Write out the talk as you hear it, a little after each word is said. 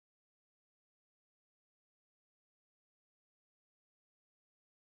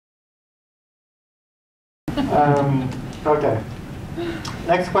Okay.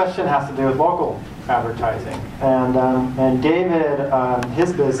 Next question has to do with local advertising. And David,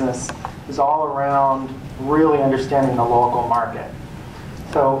 his business is all around really understanding the local market.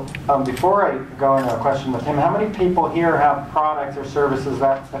 So before I go into a question with him, how many people here have products or services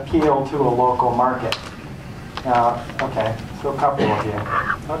that appeal to a local market? Okay, so a couple of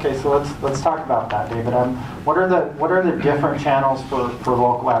you. Okay, so let's talk about that, David. What are the different channels for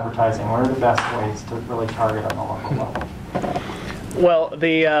local advertising? What are the best ways to really target on the local level? Well,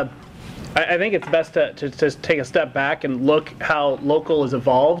 I think it's best to take a step back and look how local has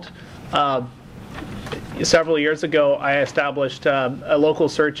evolved. Several years ago, I established a local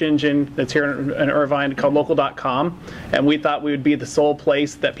search engine that's here in Irvine called Local.com, and we thought we would be the sole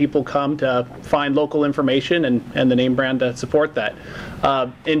place that people come to find local information and the name brand to support that.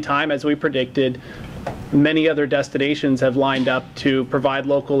 In time, as we predicted, many other destinations have lined up to provide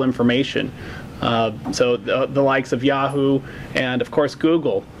local information. So the likes of Yahoo and, of course,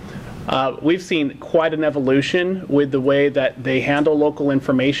 Google. We've seen quite an evolution with the way that they handle local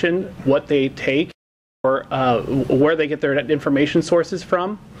information, what they take, or where they get their information sources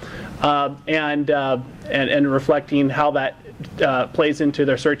from, and reflecting how that plays into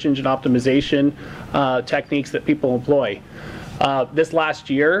their search engine optimization techniques that people employ. This last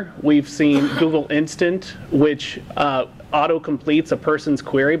year, we've seen Google Instant, which auto-completes a person's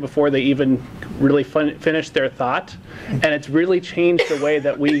query before they even really finish their thought, and it's really changed the way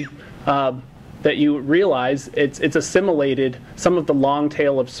that we that you realize it's assimilated some of the long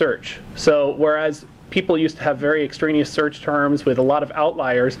tail of search. So whereas people used to have very extraneous search terms with a lot of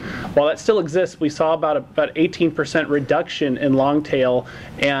outliers, while that still exists, we saw about 18% reduction in long tail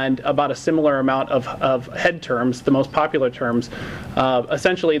and about a similar amount of head terms, the most popular terms.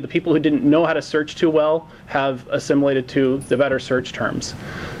 Essentially, the people who didn't know how to search too well have assimilated to the better search terms.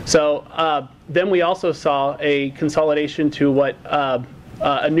 So then we also saw a consolidation to what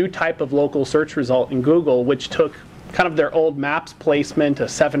a new type of local search result in Google, which took kind of their old maps placement, a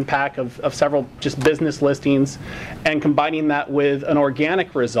 7-pack of several just business listings, and combining that with an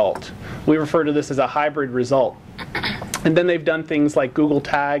organic result. We refer to this as a hybrid result. And then they've done things like Google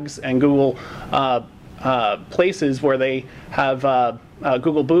Tags and Google Places, where they have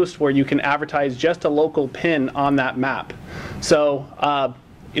Google Boost, where you can advertise just a local pin on that map. So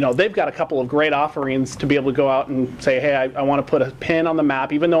they've got a couple of great offerings to be able to go out and say, hey, I want to put a pin on the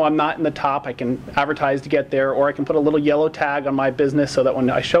map. Even though I'm not in the top, I can advertise to get there, or I can put a little yellow tag on my business so that when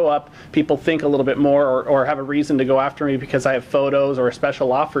I show up, people think a little bit more or have a reason to go after me because I have photos or a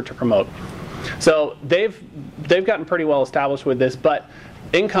special offer to promote. So they've gotten pretty well established with this, but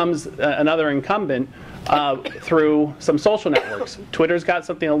in comes another incumbent through some social networks. Twitter's got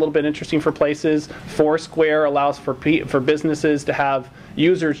something a little bit interesting for places. Foursquare allows for businesses to have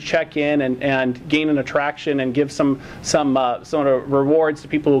users check in and gain an attraction and give some sort of rewards to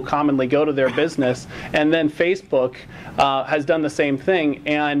people who commonly go to their business. And then Facebook has done the same thing.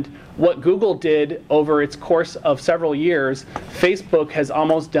 And what Google did over its course of several years, Facebook has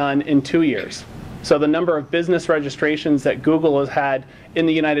almost done in 2 years. So the number of business registrations that Google has had in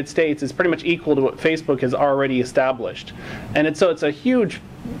the United States is pretty much equal to what Facebook has already established. And so it's a huge,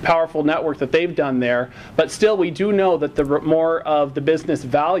 powerful network that they've done there. But still, we do know that the more of the business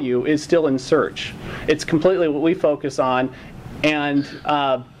value is still in search. It's completely what we focus on. And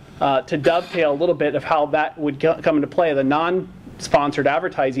to dovetail a little bit of how that would come into play, the non-sponsored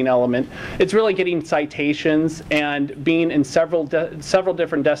advertising element, it's really getting citations and being in several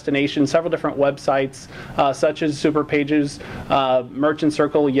different destinations, several different websites, such as Superpages, Merchant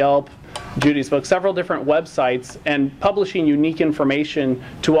Circle, Yelp, Judy's Book, several different websites, and publishing unique information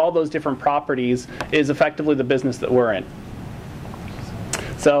to all those different properties is effectively the business that we're in.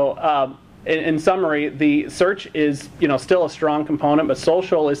 So in summary, the search is still a strong component, but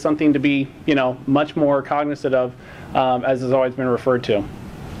social is something to be much more cognizant of, as has always been referred to.